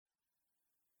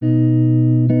Assalamu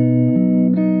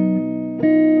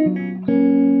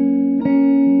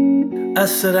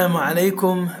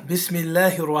alaikum,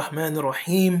 bismillahir rahmanir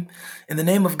rahim. In the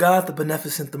name of God, the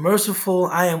Beneficent, the Merciful,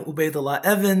 I am Ubaidullah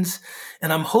Evans,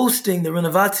 and I'm hosting the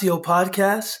Renovatio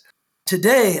podcast.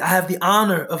 Today, I have the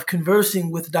honor of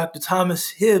conversing with Dr. Thomas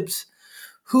Hibbs,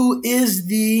 who is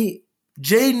the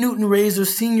J. Newton Razor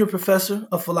Senior Professor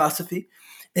of Philosophy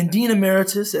and Dean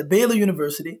Emeritus at Baylor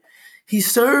University. He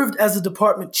served as a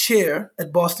department chair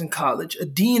at Boston College, a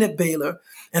dean at Baylor,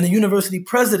 and a university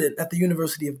president at the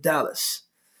University of Dallas.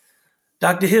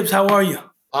 Dr. Hibbs, how are you?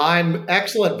 I'm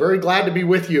excellent. Very glad to be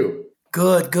with you.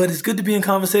 Good. It's good to be in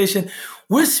conversation.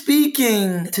 We're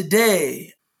speaking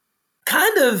today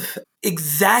kind of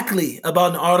exactly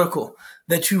about an article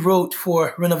that you wrote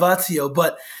for Renovatio,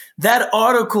 but that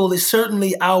article is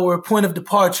certainly our point of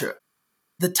departure.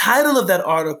 The title of that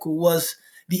article was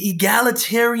The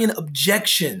Egalitarian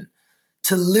Objection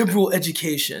to Liberal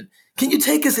Education. Can you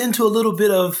take us into a little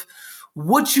bit of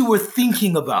what you were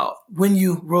thinking about when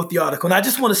you wrote the article? And I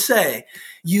just want to say,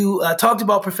 you talked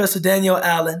about Professor Danielle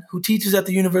Allen, who teaches at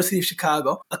the University of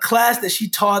Chicago, a class that she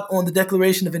taught on the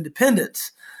Declaration of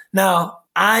Independence. Now,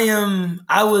 I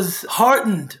was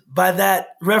heartened by that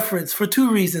reference for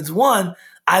two reasons. One,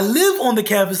 I live on the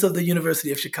campus of the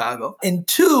University of Chicago. And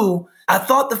two, I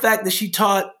thought the fact that she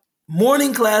taught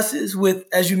morning classes with,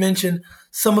 as you mentioned,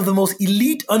 some of the most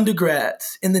elite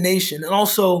undergrads in the nation, and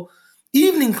also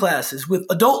evening classes with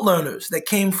adult learners that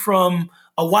came from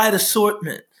a wide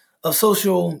assortment of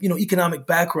social, economic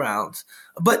backgrounds.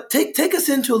 But take us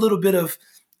into a little bit of,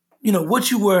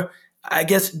 what you were, I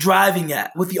guess, driving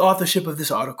at with the authorship of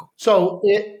this article. So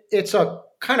it's a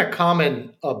kind of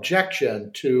common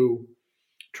objection to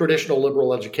traditional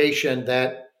liberal education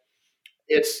that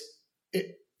it's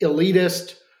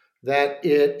elitist, that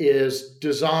it is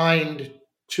designed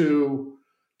to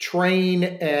train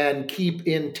and keep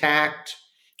intact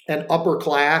an upper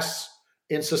class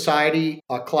in society,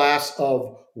 a class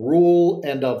of rule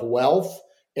and of wealth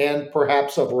and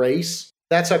perhaps of race.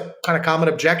 That's a kind of common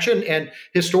objection. And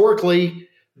historically,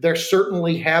 there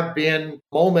certainly have been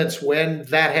moments when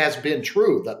that has been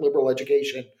true, that liberal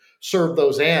education served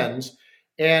those ends.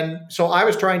 And so I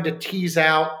was trying to tease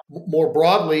out more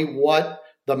broadly what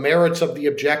the merits of the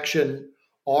objection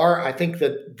are. I think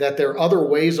that there are other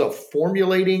ways of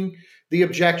formulating the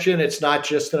objection. It's not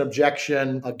just an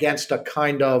objection against a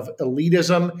kind of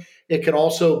elitism. It can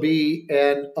also be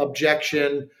an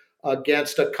objection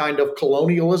against a kind of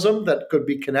colonialism that could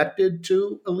be connected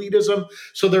to elitism.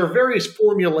 So there are various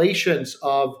formulations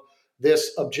of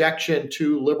this objection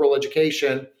to liberal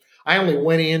education. I only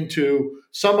went into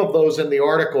some of those in the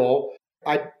article.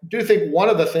 I do think one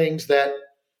of the things that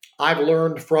I've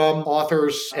learned from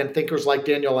authors and thinkers like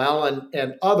Danielle Allen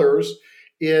and others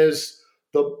is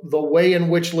the way in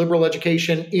which liberal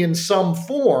education in some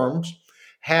forms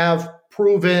have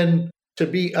proven to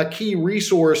be a key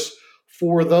resource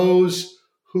for those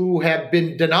who have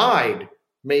been denied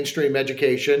mainstream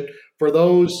education, for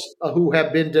those who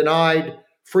have been denied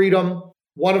freedom.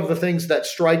 One of the things that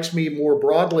strikes me more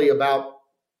broadly about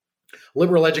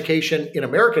liberal education in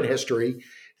American history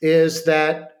is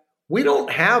that we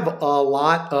don't have a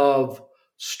lot of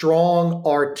strong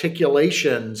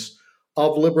articulations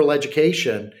of liberal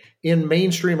education in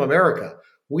mainstream America.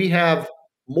 We have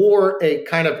more a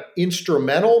kind of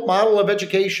instrumental model of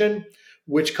education,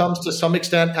 which comes to some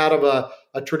extent out of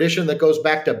a tradition that goes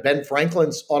back to Ben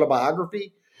Franklin's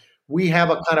autobiography. We have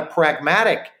a kind of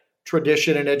pragmatic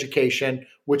tradition in education,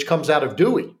 which comes out of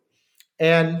Dewey.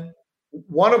 And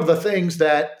one of the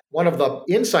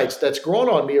insights that's grown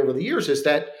on me over the years is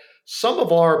that some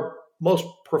of our most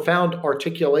profound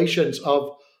articulations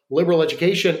of liberal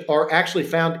education are actually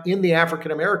found in the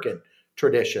African American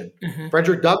tradition. Mm-hmm.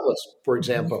 Frederick Douglass, for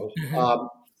example, mm-hmm.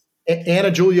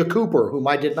 Anna Julia Cooper, whom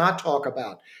I did not talk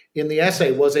about in the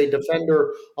essay, was a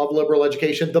defender of liberal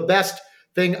education. The best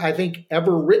thing I think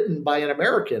ever written by an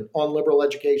American on liberal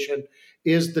education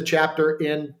is the chapter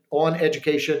on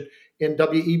education in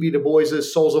W.E.B. Du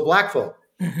Bois's Souls of Black Folk.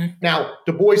 Mm-hmm. Now,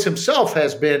 Du Bois himself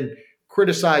has been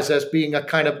criticized as being a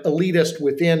kind of elitist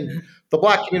within the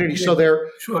Black community. So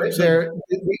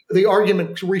the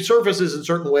argument resurfaces in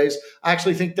certain ways. I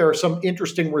actually think there are some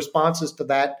interesting responses to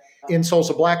that in Souls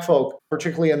of Black Folk,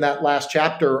 particularly in that last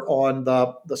chapter on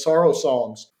the sorrow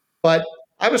songs. But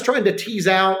I was trying to tease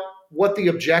out what the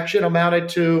objection amounted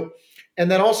to, and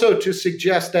then also to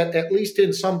suggest that, at least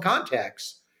in some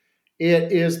contexts,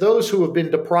 it is those who have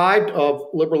been deprived of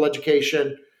liberal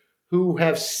education who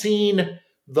have seen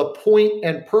the point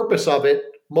and purpose of it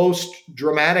most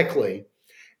dramatically,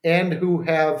 and who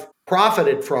have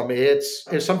profited from it's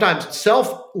sometimes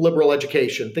self-liberal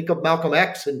education. Think of Malcolm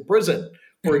X in prison,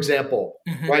 for example,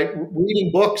 Mm-hmm. right?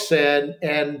 Reading books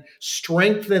and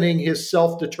strengthening his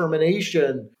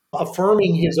self-determination,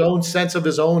 affirming his own sense of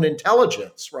his own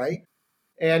intelligence, right?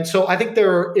 And so I think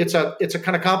it's a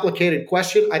kind of complicated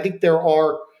question. I think there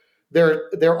are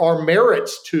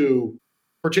merits to,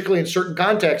 particularly in certain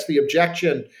contexts, the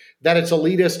objection that it's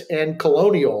elitist and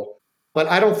colonial. But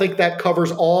I don't think that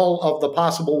covers all of the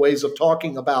possible ways of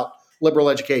talking about liberal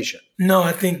education. No,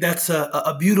 I think that's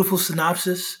a beautiful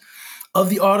synopsis of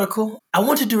the article. I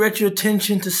want to direct your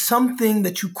attention to something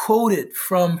that you quoted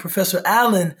from Professor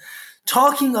Allen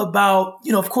talking about,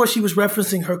 of course, she was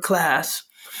referencing her class,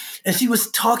 and she was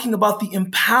talking about the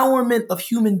empowerment of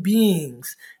human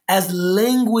beings as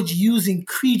language using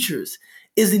creatures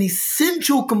is an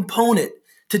essential component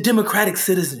to democratic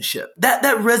citizenship. That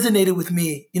resonated with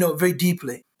me, very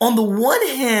deeply. On the one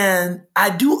hand, I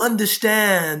do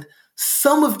understand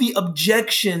some of the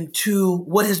objection to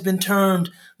what has been termed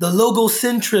the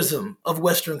logocentrism of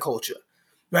Western culture,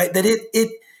 right? That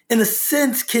it in a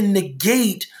sense can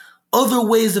negate other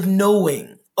ways of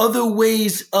knowing, other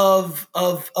ways of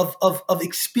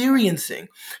experiencing.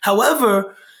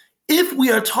 However, if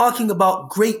we are talking about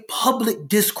great public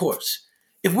discourse,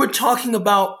 if we're talking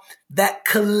about that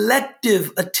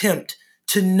collective attempt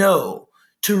to know,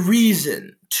 to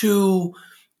reason, to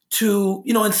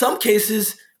in some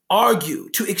cases argue,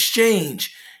 to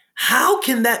exchange, how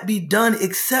can that be done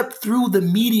except through the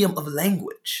medium of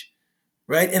language,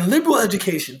 right? And liberal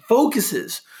education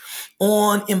focuses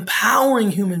on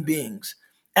empowering human beings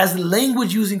as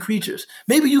language using creatures.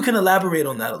 Maybe you can elaborate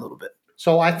on that a little bit.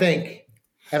 So I think,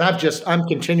 and I'm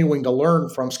continuing to learn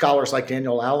from scholars like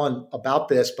Daniel Allen about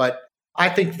this, but I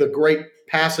think the great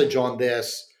passage on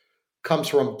this comes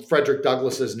from Frederick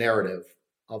Douglass's narrative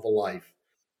of a life.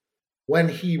 When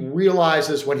he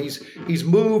realizes, when he's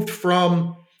moved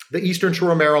from the Eastern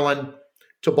Shore of Maryland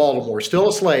to Baltimore, still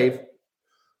a slave,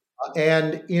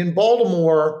 and in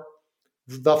Baltimore,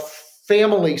 the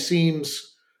family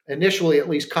seems initially at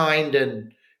least kind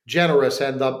and generous,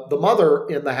 and the mother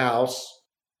in the house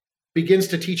begins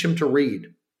to teach him to read.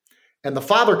 And the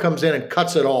father comes in and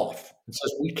cuts it off and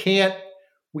says, we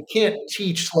can't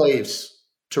teach slaves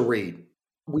to read.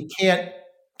 We can't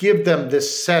give them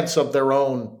this sense of their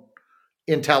own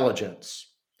intelligence.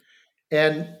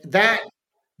 And that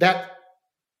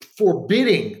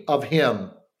forbidding of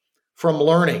him from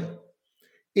learning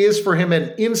is for him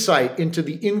an insight into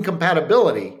the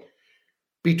incompatibility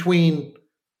between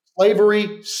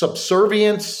slavery,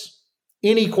 subservience,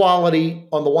 inequality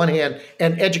on the one hand,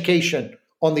 and education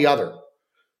on the other.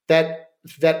 That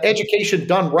education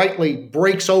done rightly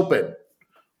breaks open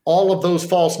all of those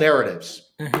false narratives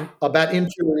about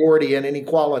inferiority and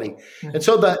inequality. And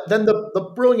so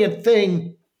the brilliant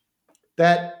thing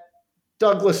that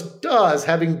Douglass does,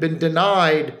 having been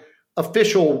denied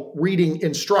official reading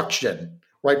instruction,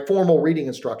 right, formal reading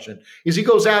instruction, is he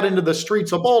goes out into the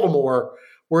streets of Baltimore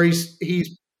where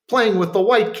he's playing with the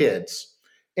white kids,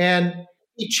 and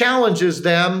he challenges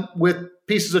them with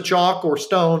pieces of chalk or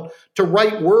stone to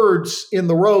write words in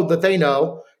the road that they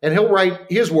know, and he'll write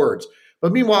his words.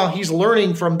 But meanwhile, he's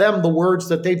learning from them the words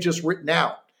that they've just written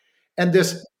out. And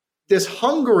this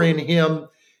hunger in him,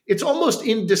 it's almost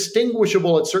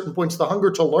indistinguishable at certain points, the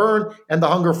hunger to learn and the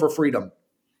hunger for freedom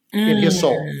in his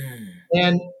soul.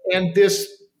 And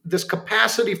this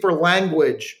capacity for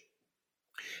language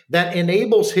that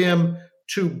enables him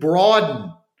to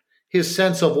broaden his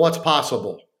sense of what's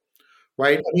possible,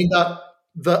 right? I mean,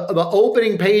 the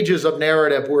opening pages of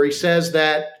narrative where he says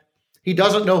that he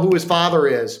doesn't know who his father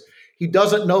is, he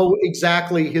doesn't know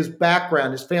exactly his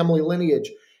background, his family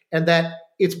lineage, and that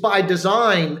it's by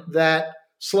design that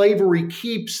slavery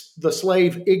keeps the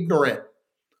slave ignorant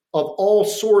of all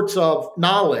sorts of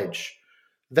knowledge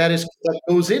that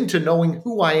goes into knowing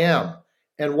who I am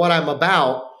and what I'm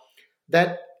about,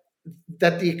 that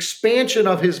the expansion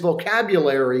of his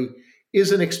vocabulary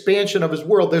is an expansion of his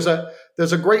world. There's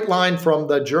a great line from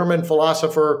the German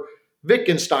philosopher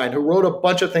Wittgenstein, who wrote a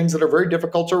bunch of things that are very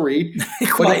difficult to read.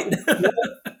 Quite.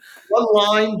 One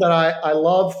line that I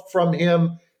love from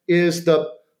him is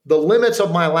the limits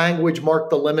of my language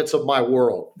mark the limits of my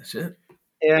world. That's it.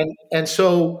 And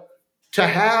so to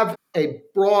have a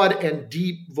broad and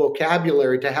deep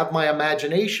vocabulary, to have my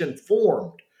imagination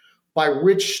formed by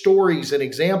rich stories and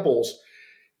examples,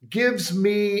 gives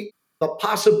me the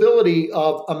possibility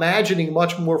of imagining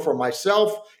much more for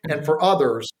myself and for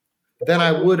others than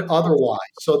I would otherwise.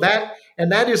 So that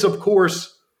is, of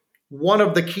course, one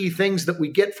of the key things that we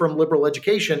get from liberal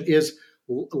education is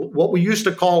what we used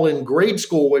to call in grade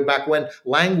school way back when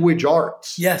language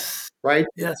arts. Yes. Right?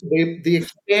 Yes. The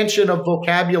expansion of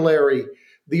vocabulary,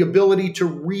 the ability to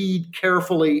read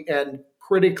carefully and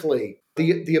critically,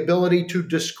 the ability to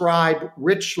describe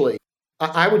richly.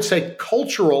 I would say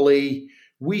culturally,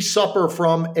 we suffer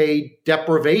from a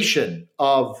deprivation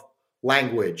of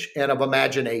language and of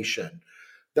imagination,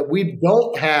 that we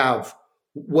don't have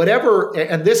whatever,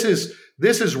 and this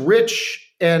is rich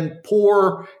and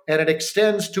poor, and it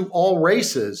extends to all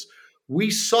races. We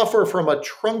suffer from a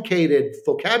truncated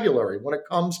vocabulary when it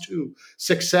comes to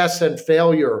success and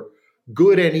failure,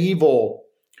 good and evil,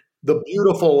 the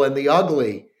beautiful and the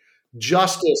ugly,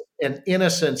 justice and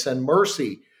innocence and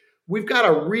mercy. We've got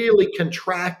a really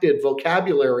contracted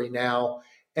vocabulary now,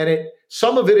 and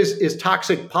some of it is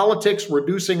toxic politics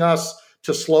reducing us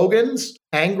to slogans,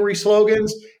 angry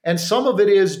slogans, and some of it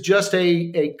is just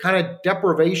a kind of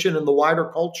deprivation in the wider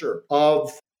culture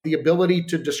of the ability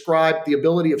to describe, the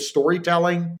ability of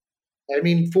storytelling. I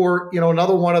mean, for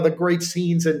another one of the great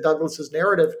scenes in Douglas's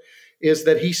narrative is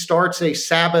that he starts a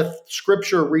Sabbath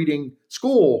scripture reading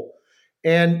school,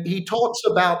 and he talks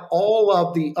about all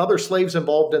of the other slaves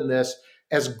involved in this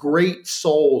as great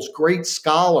souls, great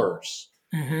scholars,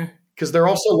 because they're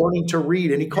also learning to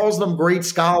read, and he calls them great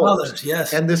scholars.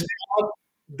 Yes. And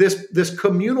this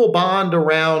communal bond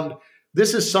around,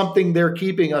 this is something they're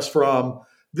keeping us from.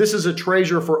 This is a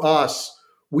treasure for us.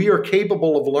 We are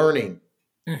capable of learning.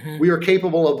 We are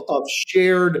capable of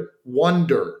shared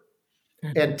wonder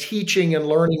and teaching and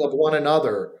learning of one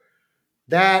another.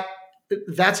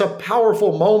 That's a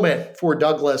powerful moment for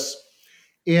Douglas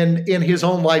in his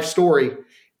own life story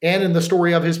and in the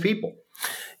story of his people.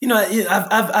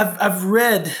 I've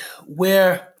read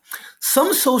where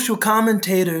some social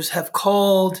commentators have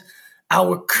called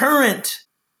our current,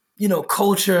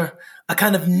 culture a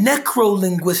kind of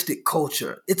necro-linguistic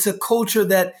culture. It's a culture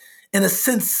that, in a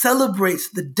sense, celebrates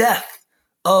the death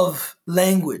of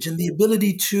language and the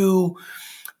ability to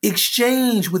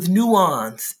exchange with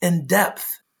nuance and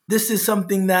depth. This is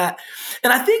something that,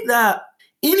 and I think that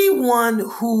anyone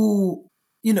who,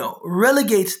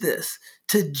 relegates this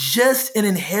to just an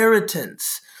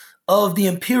inheritance of the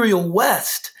imperial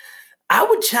West, I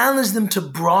would challenge them to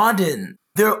broaden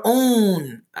their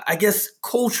own,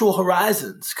 cultural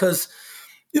horizons. Because,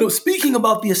 speaking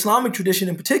about the Islamic tradition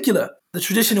in particular, the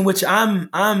tradition in which I'm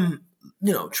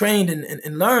trained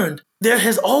and learned, there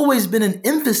has always been an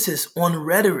emphasis on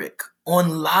rhetoric, on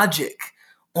logic,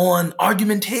 on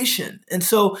argumentation. And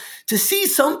so to see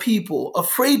some people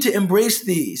afraid to embrace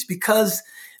these because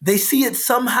they see it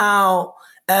somehow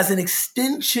as an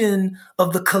extension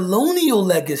of the colonial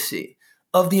legacy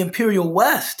of the imperial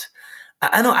West,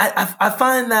 I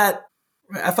find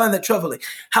that troubling.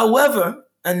 However,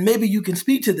 and maybe you can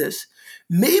speak to this,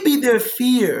 maybe their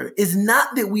fear is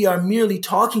not that we are merely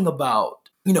talking about,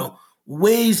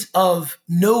 ways of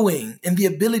knowing and the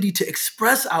ability to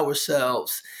express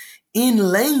ourselves in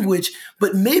language,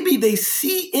 but maybe they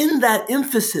see in that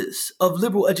emphasis of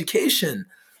liberal education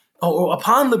or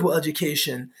upon liberal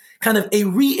education kind of a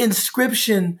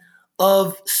reinscription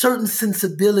of certain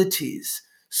sensibilities,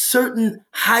 certain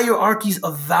hierarchies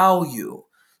of value,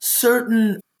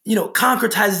 certain,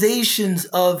 concretizations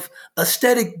of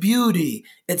aesthetic beauty,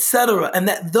 etc., and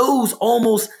that those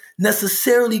almost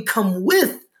necessarily come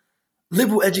with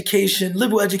liberal education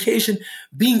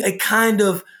being a kind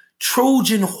of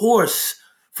Trojan horse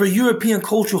for European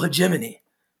cultural hegemony.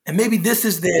 And maybe this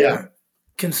is their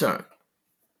concern.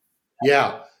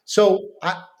 Yeah. So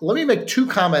let me make two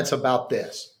comments about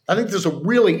this. I think this is a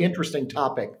really interesting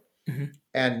topic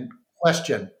and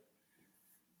question.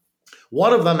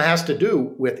 One of them has to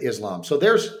do with Islam. So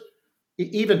there's,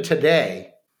 even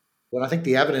today, when I think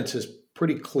the evidence is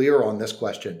pretty clear on this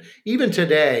question, even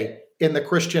today in the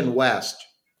Christian West,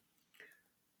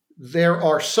 there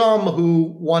are some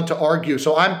who want to argue.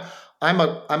 So I'm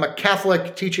a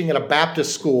Catholic teaching at a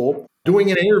Baptist school, doing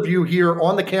an interview here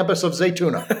on the campus of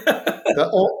Zaytuna.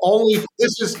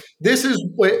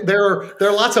 There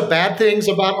are lots of bad things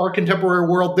about our contemporary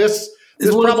world. This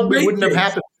probably wouldn't have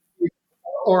happened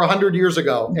or 100 years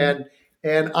ago.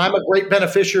 And I'm a great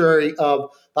beneficiary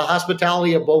of the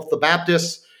hospitality of both the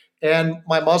Baptists and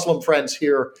my Muslim friends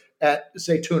here at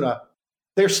Zaytuna.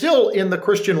 They're still in the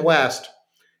Christian West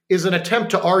is an attempt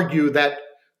to argue that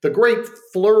the great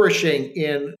flourishing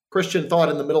in Christian thought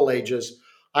in the Middle Ages,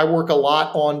 I work a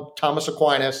lot on Thomas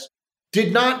Aquinas,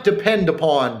 did not depend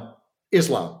upon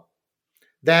Islam.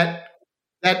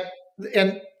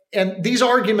 And these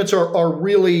arguments are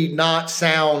really not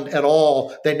sound at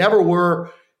all. They never were.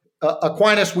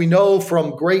 Aquinas, we know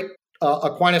from great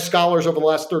Aquinas scholars over the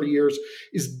last 30 years,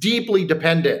 is deeply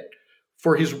dependent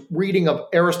for his reading of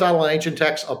Aristotle and ancient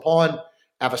texts upon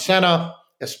Avicenna,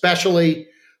 especially,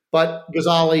 but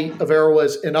Ghazali,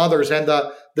 Averroes, and others. And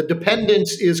the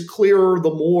dependence is clearer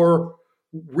the more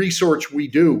research we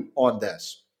do on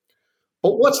this.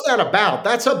 But what's that about?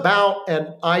 That's about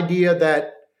an idea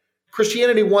that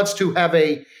Christianity wants to have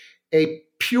a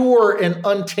pure and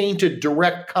untainted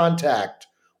direct contact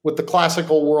with the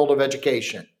classical world of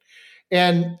education.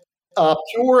 And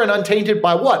pure and untainted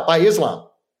by what? By Islam,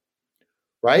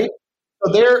 right?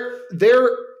 So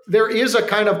there is a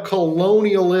kind of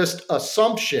colonialist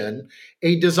assumption,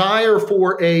 a desire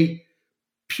for a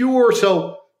pure.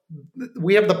 So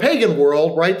we have the pagan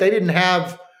world, right? They didn't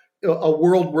have a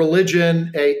world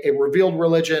religion, a revealed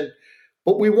religion,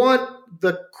 but we want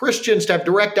the Christians to have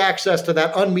direct access to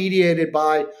that, unmediated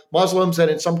by Muslims and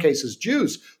in some cases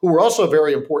Jews, who were also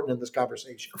very important in this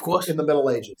conversation, Of course. in the Middle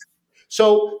Ages.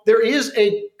 So there is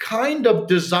a kind of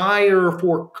desire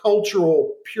for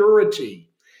cultural purity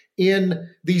in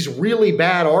these really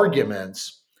bad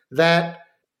arguments that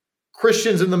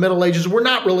Christians in the Middle Ages were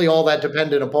not really all that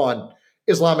dependent upon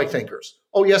Islamic thinkers.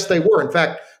 Oh, yes, they were. In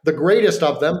fact, the greatest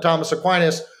of them, Thomas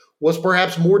Aquinas, was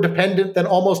perhaps more dependent than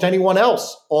almost anyone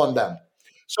else on them.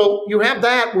 So you have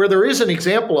that where there is an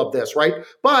example of this, right?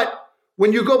 But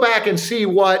when you go back and see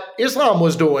what Islam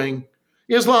was doing,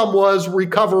 Islam was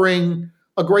recovering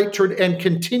a great and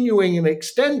continuing and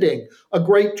extending a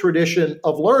great tradition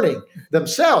of learning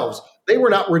themselves. They were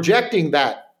not rejecting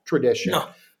that tradition. No.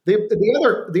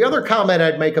 The other comment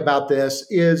I'd make about this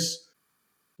is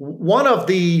one of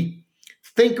the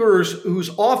thinkers who's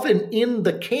often in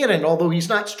the canon, although he's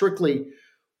not strictly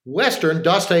Western,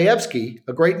 Dostoevsky,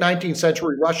 a great 19th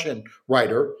century Russian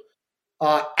writer,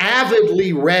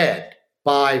 avidly read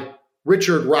by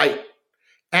Richard Wright,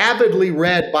 avidly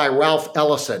read by Ralph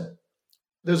Ellison.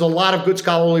 There's a lot of good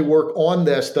scholarly work on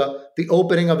this. The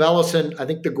opening of Ellison, I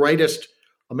think the greatest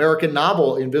American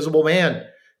novel, Invisible Man,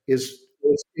 is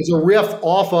a riff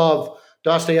off of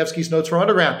Dostoevsky's Notes from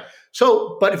Underground.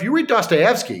 So, but if you read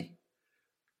Dostoevsky's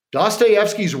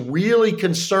really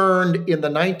concerned in the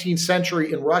 19th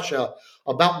century in Russia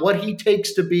about what he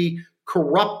takes to be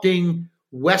corrupting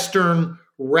Western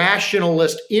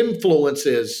rationalist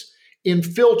influences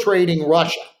infiltrating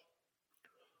Russia.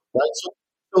 Right?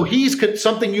 So he's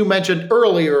something you mentioned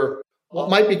earlier, what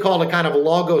might be called a kind of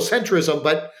logocentrism,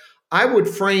 but I would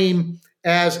frame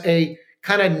as a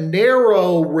kind of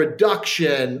narrow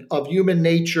reduction of human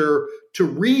nature to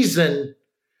reason,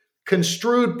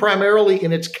 construed primarily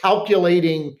in its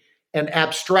calculating and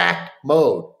abstract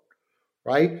mode,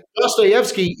 right?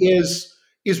 Dostoevsky is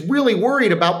really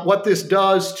worried about what this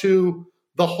does to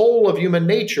the whole of human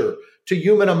nature, to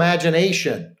human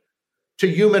imagination, to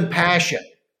human passion,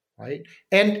 right?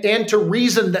 And to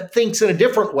reason that thinks in a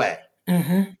different way.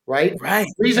 Mm-hmm. Right? Right.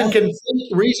 Reason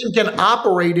can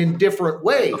operate in different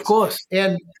ways. Of course.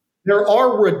 And there are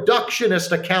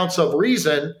reductionist accounts of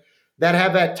reason that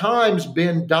have at times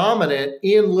been dominant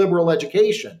in liberal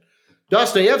education.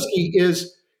 Dostoevsky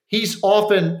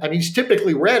he's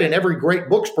typically read in every great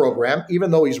books program,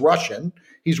 even though he's Russian.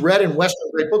 He's read in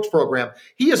Western great books program.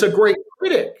 He is a great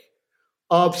critic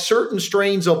of certain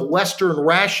strains of Western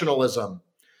rationalism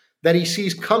that he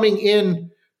sees coming in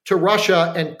to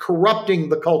Russia and corrupting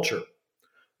the culture,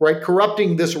 right?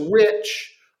 Corrupting this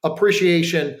rich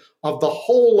appreciation of the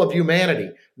whole of humanity,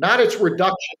 not its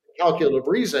reduction to calculative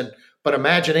reason, but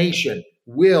imagination,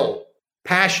 will,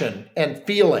 passion, and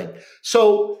feeling.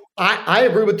 So I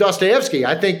agree with Dostoevsky.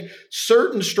 I think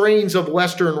certain strains of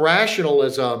Western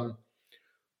rationalism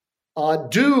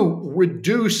do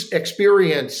reduce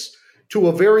experience to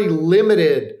a very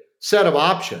limited set of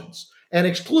options and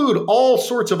exclude all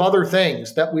sorts of other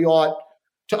things that we ought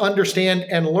to understand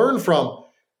and learn from.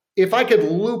 If I could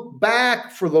loop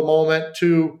back for the moment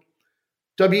to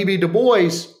W.E.B. Du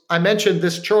Bois, I mentioned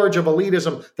this charge of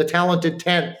elitism, the talented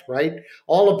tenth, right?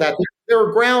 All of that. There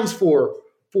are grounds for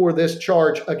this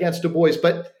charge against Du Bois,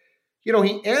 but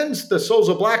he ends the Souls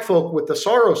of Black Folk with the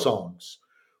sorrow songs,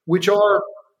 which are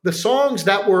the songs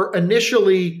that were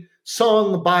initially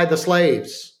sung by the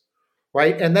slaves,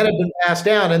 right? And then have been passed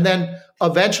down and then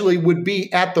eventually would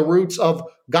be at the roots of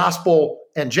gospel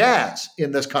and jazz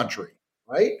in this country,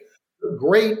 right?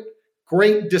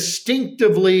 Great,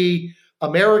 distinctively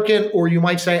American, or you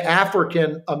might say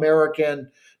African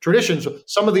American traditions.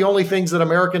 Some of the only things that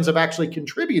Americans have actually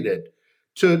contributed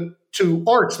to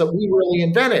arts that we really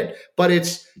invented, but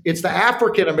it's the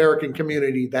African American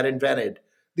community that invented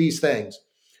these things.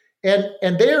 And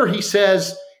there he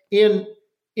says in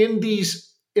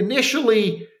these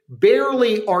initially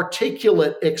barely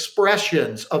articulate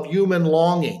expressions of human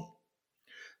longing,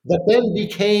 that then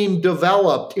became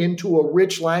developed into a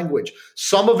rich language.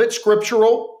 Some of it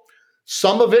scriptural,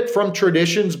 some of it from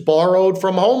traditions borrowed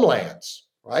from homelands,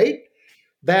 right?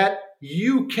 That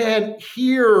you can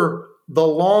hear the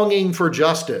longing for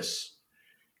justice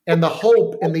and the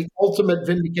hope and the ultimate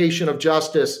vindication of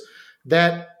justice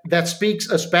that speaks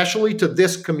especially to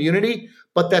this community,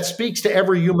 but that speaks to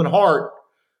every human heart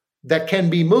that can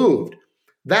be moved.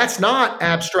 That's not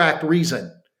abstract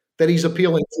reason that he's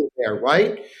appealing to there,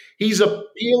 right? He's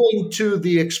appealing to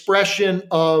the expression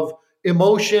of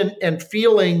emotion and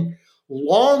feeling,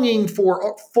 longing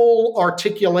for full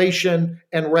articulation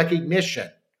and recognition,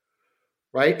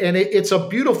 right? And it's a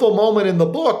beautiful moment in the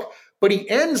book, but he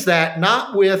ends that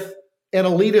not with an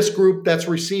elitist group that's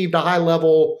received a high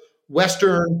level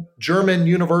Western German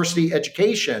university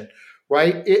education,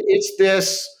 right? It's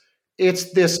this,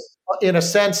 in a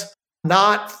sense,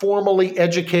 not formally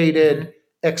educated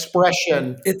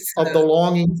expression It's of the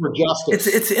longing for justice.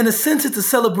 it's in a sense it's a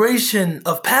celebration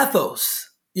of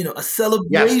pathos, a Yes,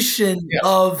 celebration yes,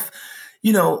 of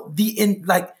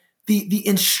the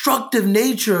instructive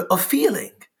nature of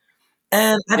feeling.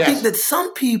 And I think yes, that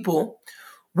some people,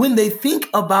 when they think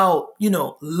about,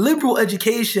 liberal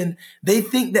education, they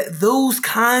think that those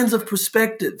kinds of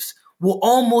perspectives will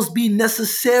almost be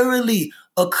necessarily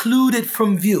occluded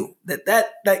from view.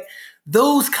 Like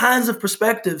those kinds of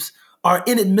perspectives are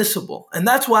inadmissible. And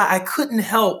that's why I couldn't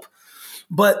help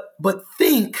but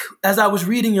think, as I was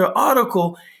reading your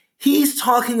article, he's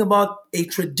talking about a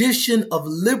tradition of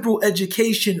liberal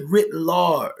education writ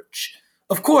large.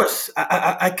 Of course,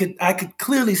 I could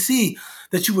clearly see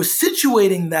that you were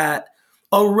situating that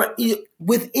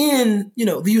within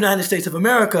the United States of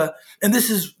America, and this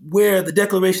is where the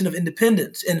Declaration of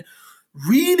Independence and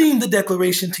reading the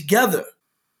Declaration together,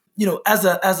 as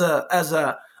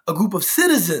a group of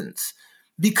citizens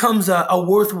becomes a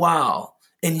worthwhile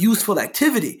and useful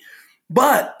activity.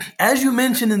 But as you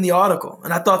mentioned in the article,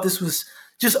 and I thought this was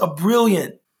just a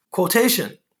brilliant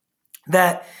quotation,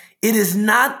 that it is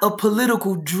not a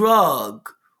political drug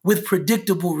with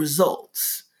predictable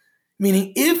results.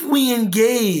 Meaning, if we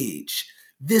engage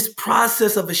this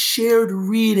process of a shared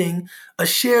reading, a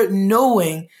shared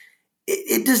knowing,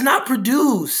 it does not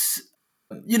produce,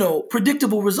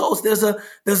 predictable results. There's a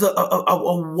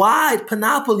wide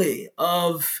panoply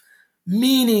of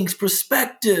meanings,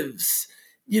 perspectives,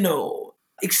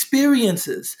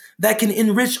 experiences that can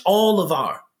enrich all of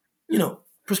our,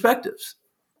 perspectives.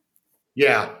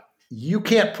 yeah. You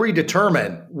can't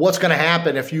predetermine what's going to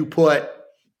happen if you put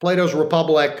Plato's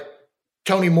Republic,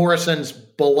 Toni Morrison's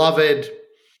Beloved,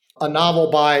 a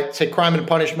novel by, say, Crime and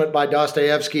Punishment by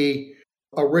Dostoevsky,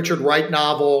 a Richard Wright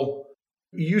novel.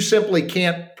 You simply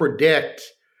can't predict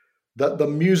the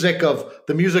music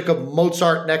of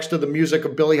Mozart next to the music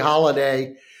of Billie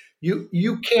Holiday.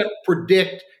 You can't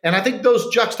predict, and I think those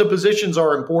juxtapositions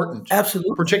are important,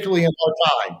 Absolutely. particularly in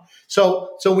our time. So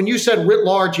when you said writ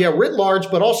large, yeah, writ large,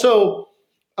 but also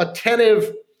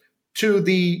attentive to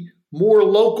the more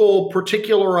local,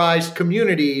 particularized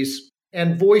communities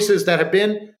and voices that have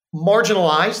been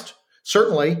marginalized,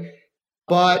 certainly,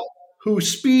 but who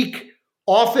speak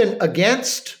often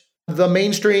against the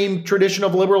mainstream tradition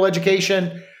of liberal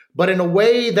education, but in a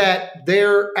way that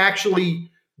they're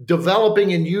actually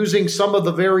developing and using some of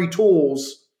the very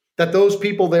tools that those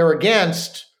people they're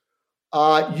against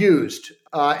used,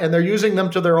 and they're using them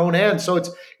to their own end. So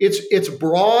it's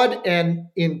broad and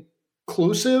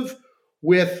inclusive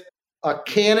with a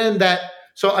canon that.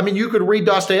 So I mean, you could read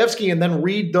Dostoevsky and then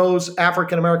read those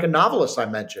African American novelists I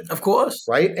mentioned, Of course.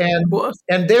 right? Of course.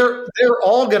 And they're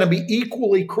all going to be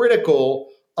equally critical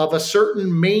of a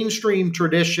certain mainstream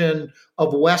tradition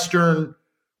of Western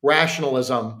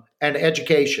rationalism and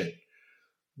education.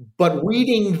 But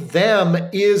reading them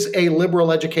is a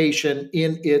liberal education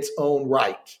in its own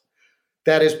right.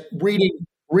 That is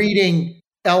reading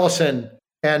Ellison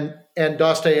and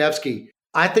Dostoevsky.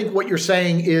 I think what you're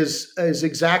saying is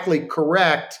exactly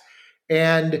correct,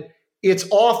 and it's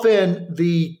often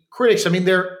the critics. I mean,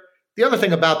 the other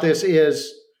thing about this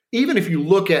is, even if you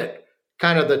look at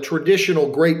kind of the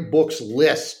traditional great books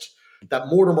list that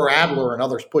Mortimer Adler and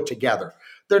others put together,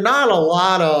 there are not a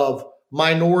lot of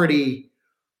minority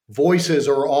voices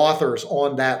or authors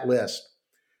on that list.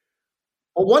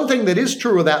 But one thing that is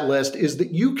true of that list is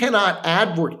that you cannot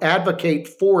advocate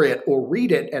for it or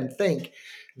read it and think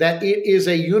that it is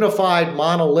a unified,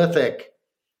 monolithic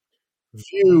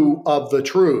view of the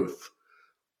truth.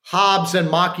 Hobbes and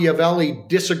Machiavelli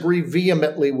disagree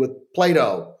vehemently with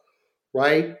Plato,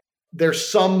 right? There's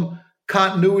some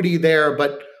continuity there,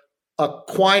 but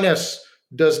Aquinas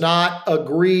does not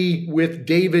agree with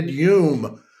David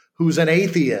Hume, who's an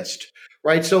atheist,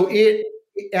 right? So it,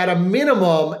 at a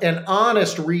minimum, an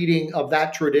honest reading of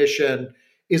that tradition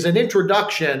is an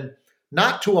introduction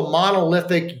not to a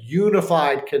monolithic,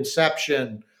 unified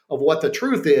conception of what the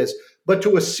truth is, but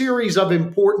to a series of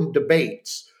important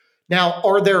debates. Now,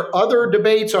 are there other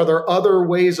debates? Are there other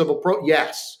ways of approach?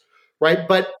 Yes, right.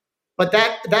 But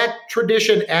that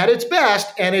tradition at its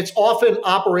best, and it's often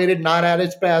operated not at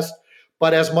its best,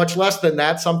 but as much less than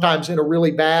that, sometimes in a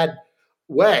really bad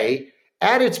way.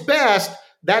 At its best,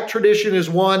 that tradition is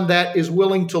one that is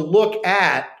willing to look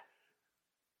at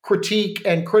critique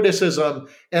and criticism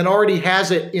and already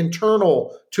has it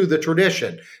internal to the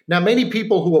tradition. Now, many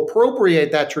people who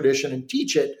appropriate that tradition and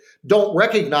teach it don't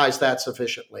recognize that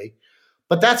sufficiently,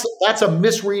 but that's a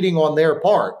misreading on their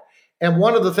part. And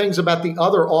one of the things about the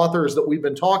other authors that we've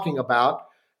been talking about,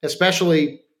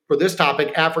 especially for this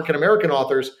topic, African American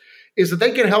authors, is that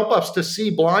they can help us to see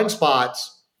blind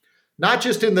spots, not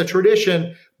just in the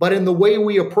tradition, but in the way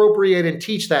we appropriate and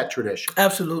teach that tradition.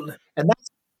 Absolutely. And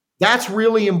that's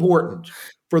really important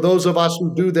for those of us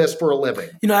who do this for a living.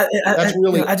 I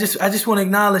just want to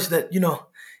acknowledge that,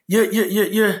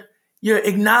 you're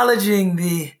acknowledging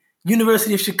the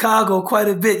University of Chicago quite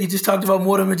a bit. You just talked about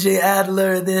Mortimer J.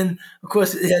 Adler, and then of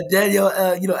course Daniel,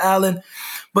 Allen.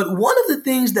 But one of the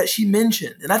things that she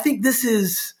mentioned, and I think this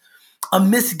is a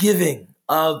misgiving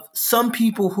of some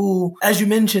people who, as you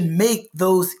mentioned, make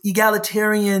those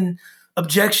egalitarian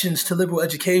objections to liberal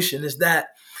education, is that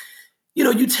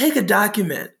you take a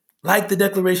document like the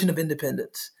Declaration of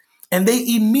Independence, and they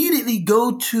immediately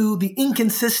go to the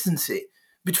inconsistency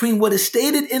between what is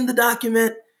stated in the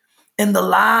document and the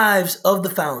lives of the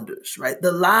founders, right?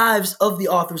 The lives of the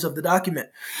authors of the document.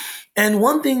 And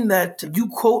one thing that you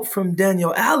quote from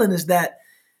Danielle Allen is that,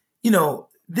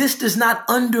 this does not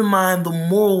undermine the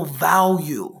moral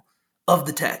value of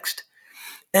the text.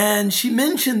 And she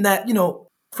mentioned that,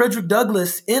 Frederick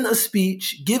Douglass, in a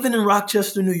speech given in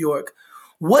Rochester, New York,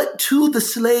 what to the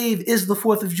slave is the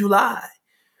 4th of July,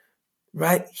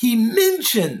 right? He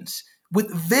mentions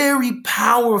with very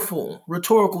powerful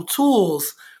rhetorical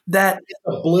tools that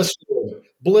a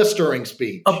blistering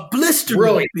speech,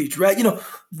 speech, right?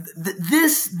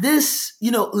 This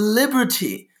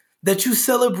liberty that you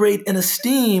celebrate and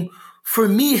esteem for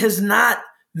me has not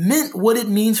meant what it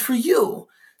means for you.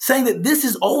 Saying that this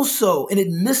is also an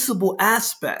admissible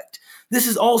aspect. This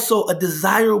is also a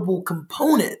desirable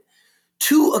component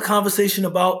to a conversation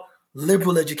about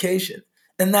liberal education,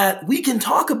 and that we can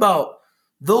talk about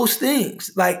those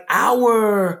things. Like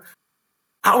our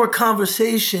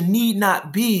conversation need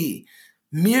not be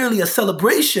merely a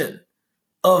celebration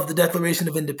of the Declaration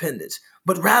of Independence,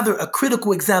 but rather a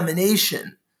critical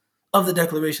examination of the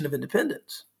Declaration of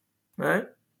Independence, right?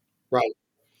 Right.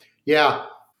 Yeah.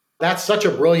 That's such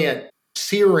a brilliant,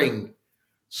 searing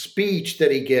speech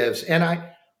that he gives. And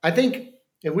I think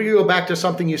if we go back to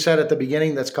something you said at the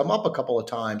beginning that's come up a couple of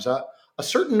times, a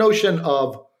certain notion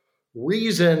of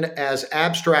reason as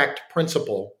abstract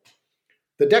principle.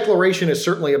 The Declaration is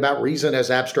certainly about reason as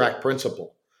abstract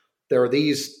principle. There are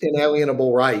these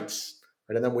inalienable rights,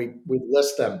 right? And then we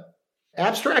list them.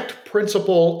 Abstract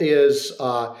principle is,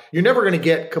 you're never going to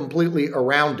get completely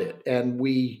around it, and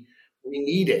we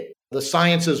need it. The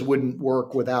sciences wouldn't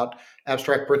work without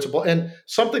abstract principle, and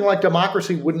something like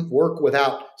democracy wouldn't work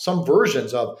without some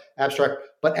versions of abstract.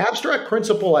 But abstract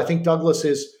principle, I think Douglass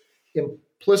is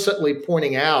implicitly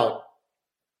pointing out,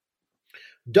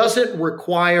 doesn't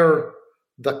require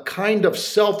the kind of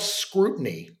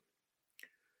self-scrutiny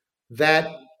that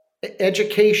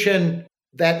education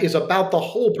that is about the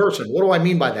whole person. What do I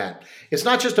mean by that? It's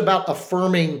not just about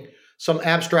affirming some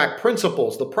abstract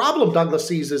principles. The problem Douglass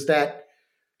sees is that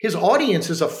his audience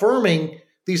is affirming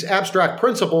these abstract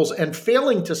principles and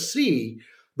failing to see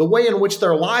the way in which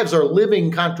their lives are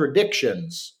living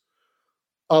contradictions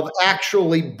of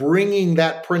actually bringing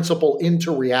that principle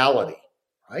into reality,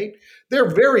 right? They're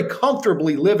very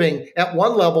comfortably living at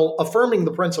one level, affirming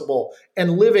the principle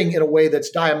and living in a way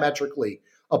that's diametrically,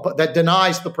 that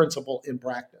denies the principle in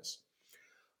practice.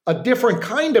 A different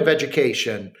kind of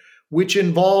education, which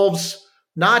involves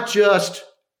not just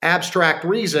abstract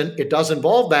reason, it does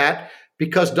involve that,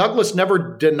 because Douglass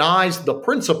never denies the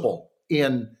principle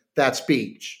in that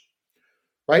speech,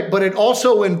 right? But it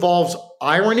also involves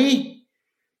irony.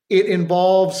 It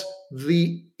involves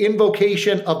the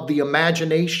invocation of the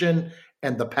imagination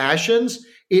and the passions.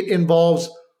 It involves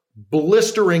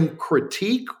blistering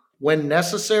critique when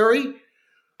necessary,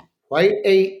 right?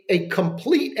 A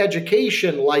complete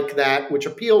education like that, which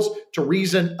appeals to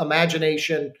reason,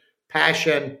 imagination,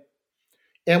 passion,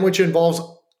 and which involves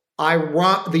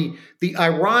the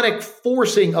ironic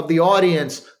forcing of the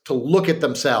audience to look at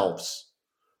themselves,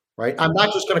 right? I'm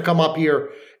not just going to come up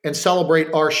here and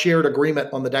celebrate our shared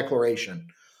agreement on the Declaration.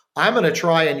 I'm going to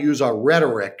try and use a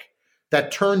rhetoric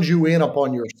that turns you in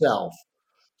upon yourself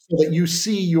so that you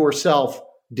see yourself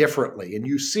differently and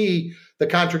you see the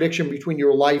contradiction between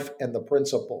your life and the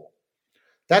principle.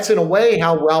 That's in a way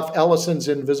how Ralph Ellison's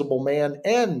Invisible Man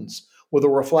ends, with a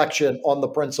reflection on the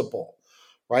principle,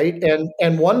 right?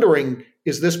 And wondering,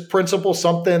 is this principle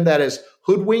something that has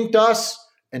hoodwinked us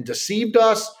and deceived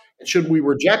us? And should we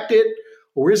reject it?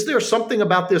 Or is there something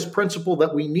about this principle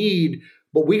that we need,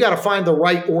 but we got to find the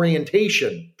right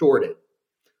orientation toward it?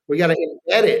 We got to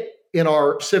embed it in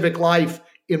our civic life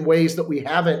in ways that we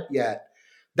haven't yet.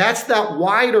 That's that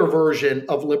wider version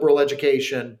of liberal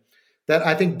education that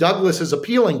I think Douglas is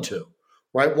appealing to,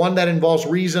 right? One that involves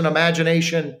reason,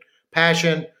 imagination,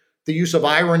 passion, the use of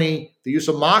irony, the use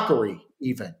of mockery,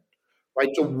 even, right?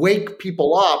 To wake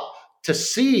people up to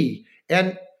see.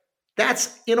 And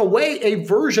that's, in a way, a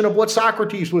version of what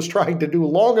Socrates was trying to do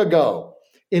long ago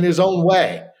in his own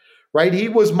way, right? He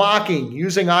was mocking,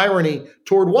 using irony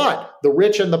toward what? The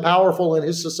rich and the powerful in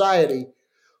his society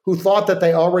who thought that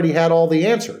they already had all the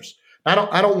answers. I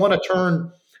don't want to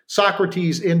turn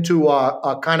Socrates into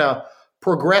a kind of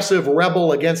progressive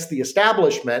rebel against the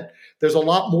establishment. There's a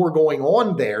lot more going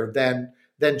on there than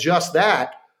just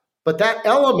that. But that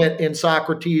element in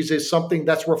Socrates is something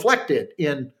that's reflected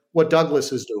in what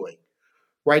Douglas is doing,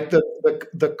 right?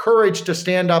 The courage to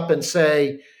stand up and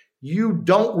say, you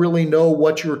don't really know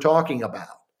what you're talking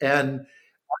about. And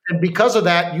because of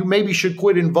that, you maybe should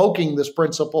quit invoking this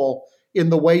principle in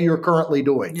the way you're currently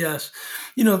doing. Yes.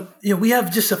 We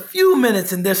have just a few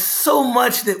minutes and there's so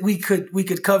much that we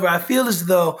could cover. I feel as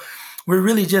though we're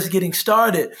really just getting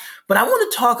started. But I want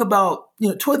to talk about,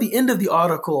 toward the end of the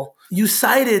article, you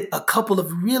cited a couple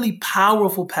of really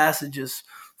powerful passages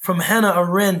from Hannah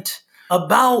Arendt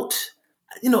about,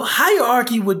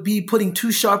 hierarchy would be putting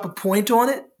too sharp a point on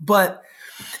it, but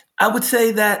I would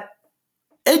say that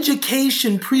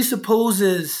education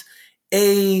presupposes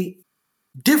a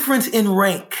difference in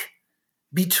rank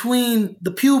between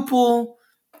the pupil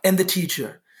and the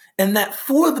teacher. And that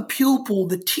for the pupil,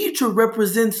 the teacher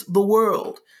represents the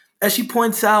world. As she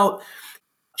points out,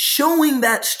 showing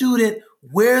that student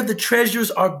where the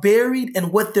treasures are buried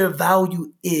and what their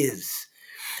value is.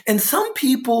 And some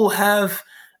people have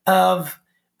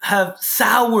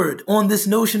soured on this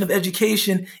notion of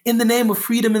education in the name of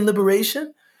freedom and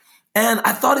liberation. And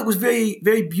I thought it was very,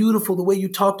 very beautiful the way you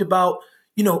talked about,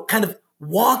 kind of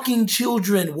walking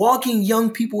young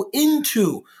people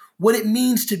into what it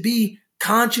means to be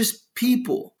conscious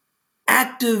people,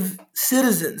 active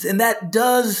citizens. And that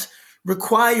does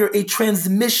require a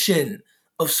transmission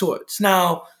of sorts.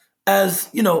 Now, as,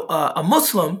 a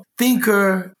Muslim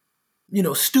thinker,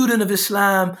 student of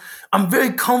Islam, I'm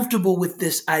very comfortable with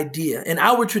this idea. In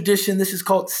our tradition, this is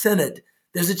called Senad.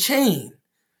 There's a chain,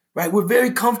 right? We're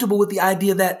very comfortable with the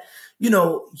idea that,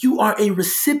 you are a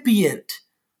recipient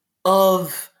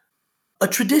of a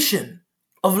tradition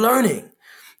of learning.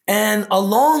 And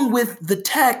along with the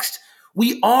text,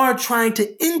 we are trying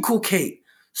to inculcate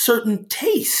certain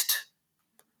taste,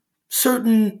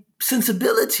 certain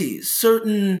sensibilities,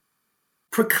 certain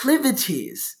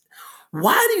proclivities.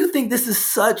 Why do you think this is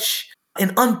such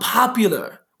an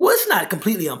unpopular, well, it's not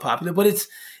completely unpopular, but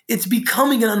it's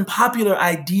becoming an unpopular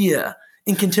idea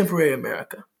in contemporary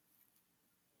America?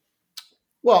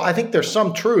 Well, I think there's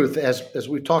some truth, as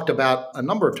we've talked about a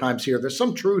number of times here, there's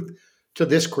some truth to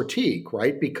this critique,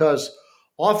 right? Because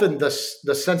often the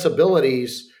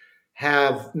sensibilities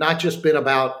have not just been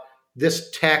about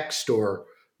this text or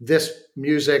this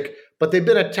music, but they've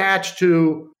been attached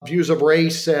to views of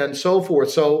race and so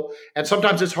forth. So, and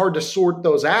sometimes it's hard to sort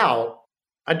those out.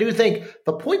 I do think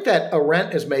the point that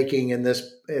Arendt is making in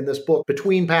this book,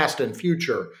 Between Past and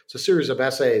Future, it's a series of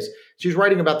essays. She's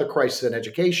writing about the crisis in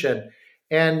education.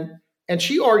 And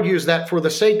she argues that for the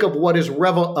sake of what is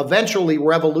eventually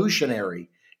revolutionary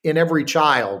in every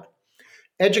child,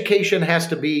 education has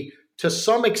to be, to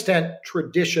some extent,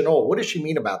 traditional. What does she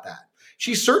mean about that?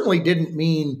 She certainly didn't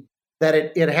mean that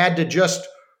it had to just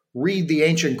read the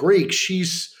ancient Greek.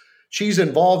 She's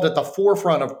involved at the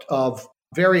forefront of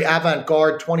very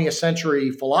avant-garde 20th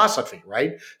century philosophy,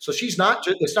 right? So it's not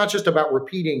just about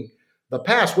repeating the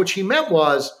past. What she meant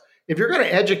was, if you're going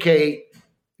to educate,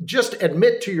 just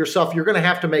admit to yourself you're going to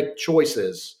have to make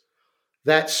choices,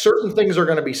 that certain things are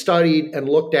going to be studied and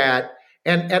looked at,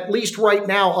 and at least right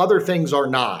now, other things are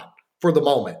not for the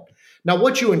moment. Now,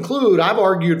 what you include, I've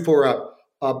argued for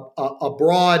a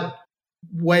broad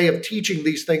way of teaching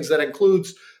these things that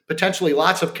includes potentially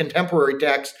lots of contemporary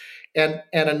text, and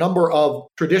a number of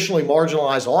traditionally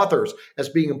marginalized authors as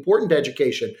being important to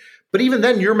education. But even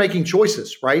then, you're making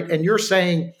choices, right? And you're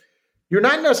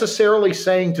not necessarily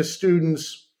saying to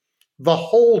students the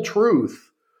whole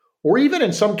truth, or even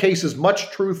in some cases,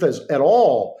 much truth as at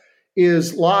all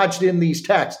is lodged in these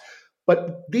texts.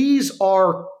 But these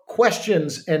are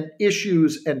questions and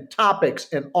issues and topics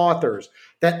and authors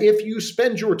that if you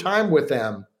spend your time with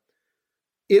them,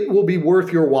 it will be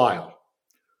worth your while.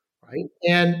 Right?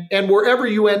 And wherever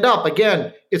you end up,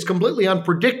 again, it's completely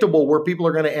unpredictable where people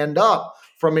are going to end up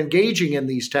from engaging in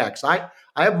these texts. I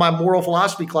have my moral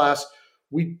philosophy class.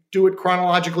 We do it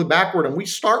chronologically backward, and we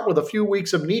start with a few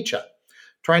weeks of Nietzsche,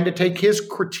 trying to take his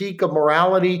critique of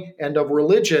morality and of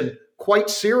religion quite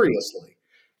seriously.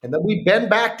 And then we bend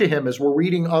back to him as we're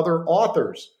reading other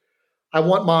authors. I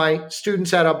want my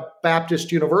students at a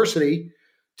Baptist university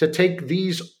to take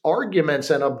these arguments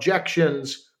and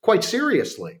objections quite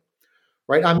seriously.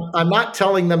 Right? I'm not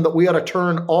telling them that we ought to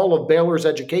turn all of Baylor's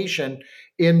education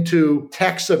into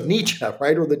texts of Nietzsche,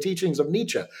 right, or the teachings of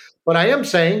Nietzsche. But I am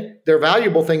saying there are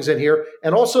valuable things in here,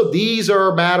 and also these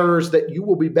are matters that you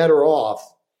will be better off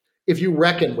if you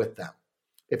reckon with them,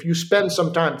 if you spend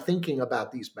some time thinking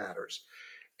about these matters.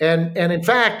 And in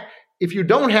fact, if you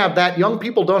don't have that, young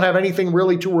people don't have anything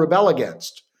really to rebel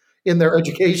against in their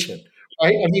education,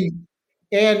 right? I mean,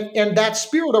 and that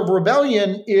spirit of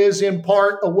rebellion is in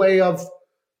part a way of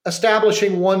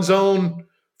establishing one's own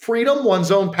freedom,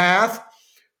 one's own path.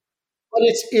 But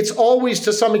it's always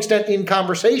to some extent in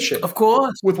conversation, Of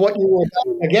course. with what you were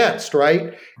rebelling against,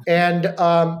 right? And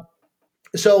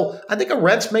so I think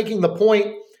Arendt's making the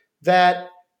point that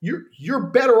you're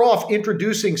better off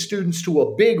introducing students to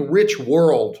a big, rich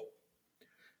world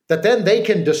that then they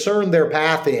can discern their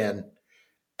path in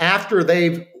after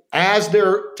as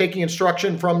they're taking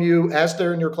instruction from you, as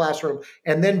they're in your classroom,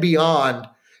 and then beyond,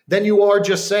 then you are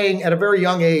just saying at a very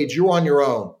young age, you're on your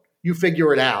own. You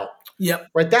figure it out. Yep.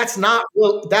 Right? That's not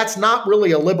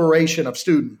really a liberation of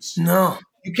students. No.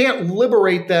 You can't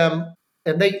liberate them,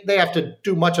 and they have to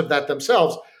do much of that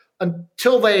themselves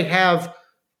until they have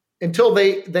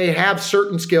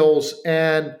certain skills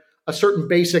and a certain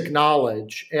basic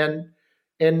knowledge. And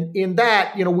in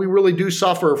that, we really do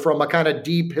suffer from a kind of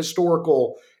deep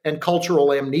historical and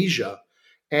cultural amnesia.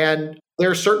 And there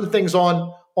are certain things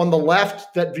on the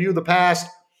left that view the past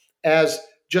as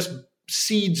just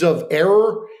seeds of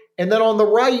error. And then on the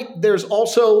right, there's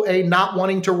also a not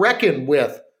wanting to reckon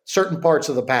with certain parts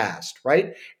of the past,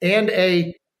 right? And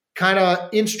a kind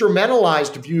of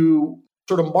instrumentalized view,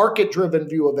 sort of market-driven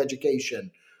view of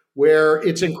education, where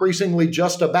it's increasingly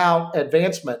just about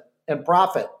advancement and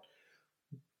profit.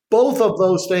 Both of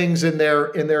those things in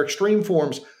their extreme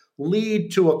forms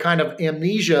lead to a kind of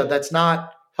amnesia that's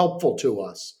not helpful to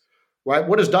us, right?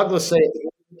 What does Douglas say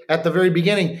at the very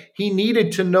beginning? He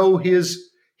needed to know his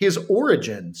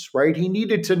origins, right? He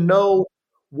needed to know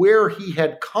where he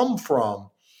had come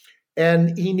from,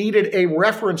 and he needed a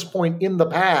reference point in the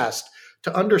past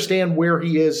to understand where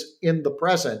he is in the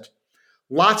present.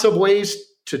 Lots of ways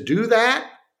to do that,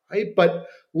 right? But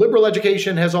liberal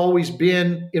education has always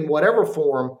been, in whatever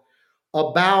form,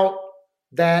 about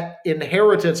that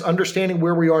inheritance, understanding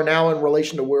where we are now in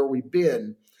relation to where we've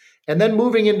been, and then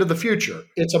moving into the future.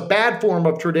 It's a bad form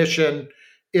of tradition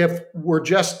if we're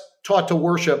just taught to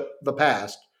worship the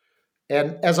past.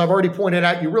 And as I've already pointed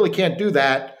out, you really can't do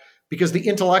that because the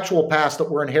intellectual past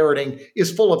that we're inheriting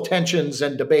is full of tensions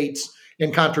and debates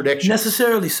and contradictions.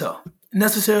 Necessarily so.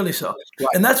 Right.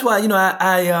 And that's why,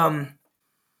 I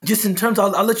just in terms,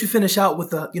 I'll let you finish out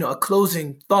with a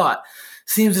closing thought.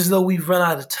 Seems as though we've run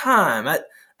out of time.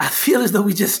 I feel as though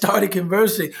we just started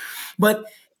conversing, but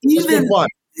even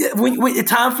when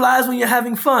time flies when you're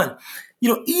having fun,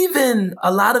 even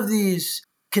a lot of these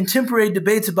contemporary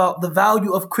debates about the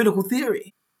value of critical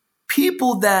theory,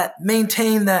 people that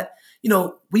maintain that,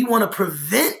 we want to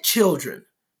prevent children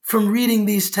from reading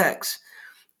these texts.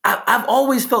 I've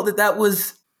always felt that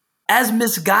was as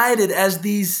misguided as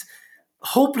these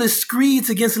hopeless screeds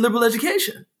against liberal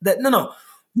education. That no,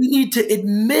 we need to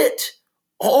admit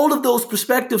all of those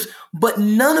perspectives, but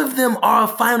none of them are a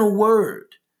final word,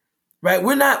 right?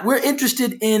 We're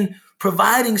interested in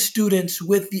providing students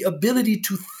with the ability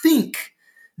to think,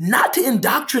 not to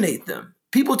indoctrinate them.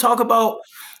 People talk about,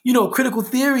 critical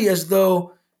theory as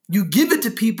though you give it to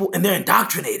people and they're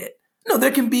indoctrinated. No,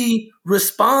 there can be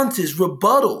responses,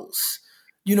 rebuttals,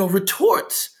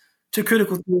 retorts to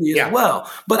critical theory as well.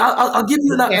 But I'll give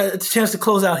you a chance to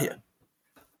close out here.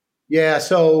 Yeah,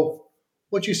 so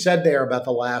what you said there about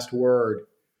the last word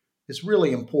is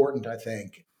really important, I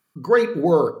think. Great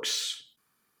works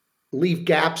leave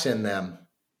gaps in them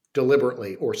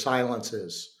deliberately, or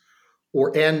silences,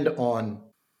 or end on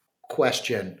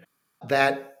question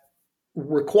that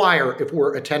require, if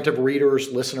we're attentive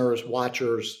readers, listeners,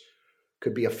 watchers,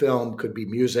 could be a film, could be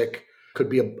music, could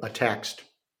be a text,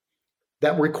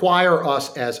 that require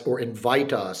us as, or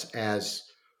invite us as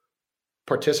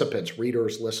participants,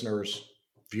 readers, listeners,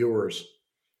 viewers,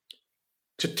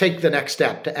 to take the next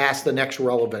step, to ask the next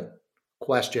relevant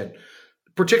question.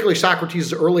 Particularly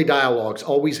Socrates' early dialogues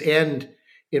always end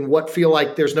in what feel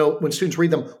like there's no, when students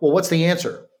read them, well, what's the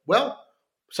answer? Well,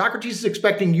 Socrates is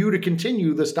expecting you to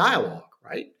continue this dialogue,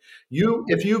 right?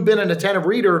 If you've been an attentive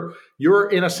reader, you're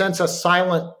in a sense a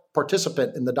silent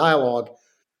participant in the dialogue.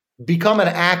 Become an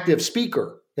active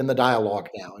speaker in the dialogue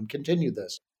now and continue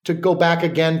this. To go back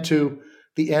again to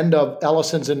the end of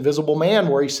Ellison's Invisible Man,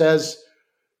 where he says,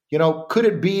 could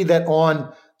it be that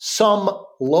on some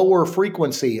lower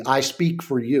frequency, I speak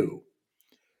for you,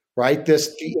 right?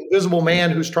 The invisible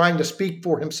man who's trying to speak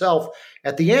for himself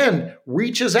at the end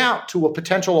reaches out to a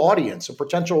potential audience, a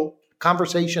potential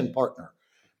conversation partner.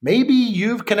 Maybe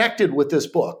you've connected with this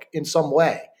book in some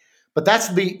way, but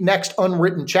that's the next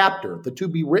unwritten chapter, the to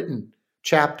be written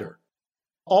chapter.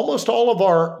 Almost all of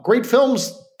our great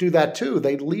films do that too.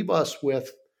 They leave us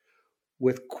with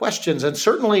questions, and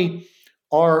certainly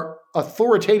our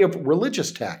authoritative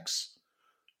religious texts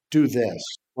do this,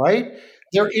 right?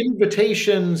 They're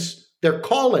invitations, they're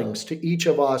callings to each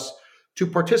of us to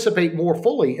participate more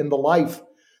fully in the life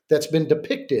that's been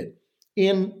depicted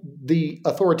in the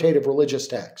authoritative religious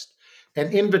text.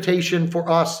 An invitation for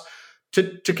us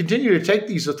to continue to take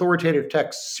these authoritative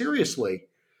texts seriously.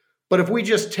 But if we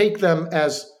just take them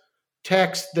as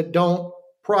texts that don't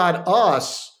prod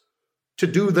us to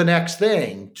do the next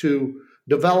thing, to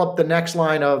develop the next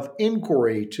line of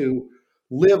inquiry, to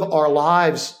live our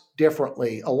lives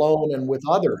differently, alone and with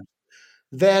others,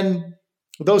 then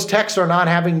those texts are not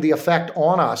having the effect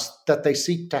on us that they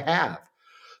seek to have.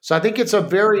 So I think it's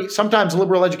sometimes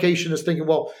liberal education is thinking,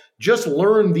 well, just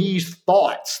learn these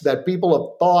thoughts that people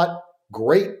have thought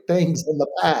great things in the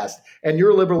past, and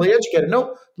you're liberally educated.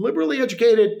 No,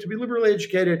 to be liberally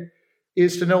educated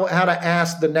is to know how to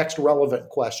ask the next relevant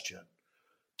question,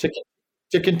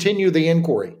 to continue the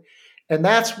inquiry. And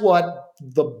that's what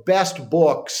the best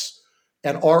books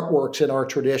and artworks in our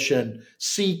tradition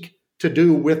seek to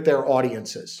do with their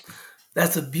audiences.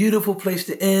 That's a beautiful place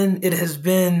to end. It has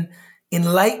been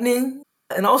enlightening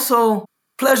and also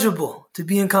pleasurable to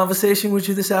be in conversation with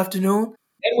you this afternoon.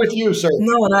 And with you, sir.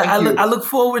 No, and I look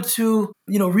forward to,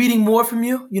 reading more from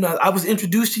you. I was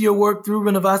introduced to your work through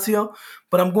Renovatio,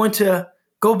 but I'm going to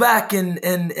go back and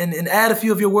add a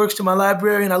few of your works to my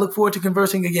library, and I look forward to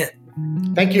conversing again.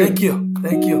 Thank you.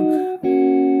 Thank you.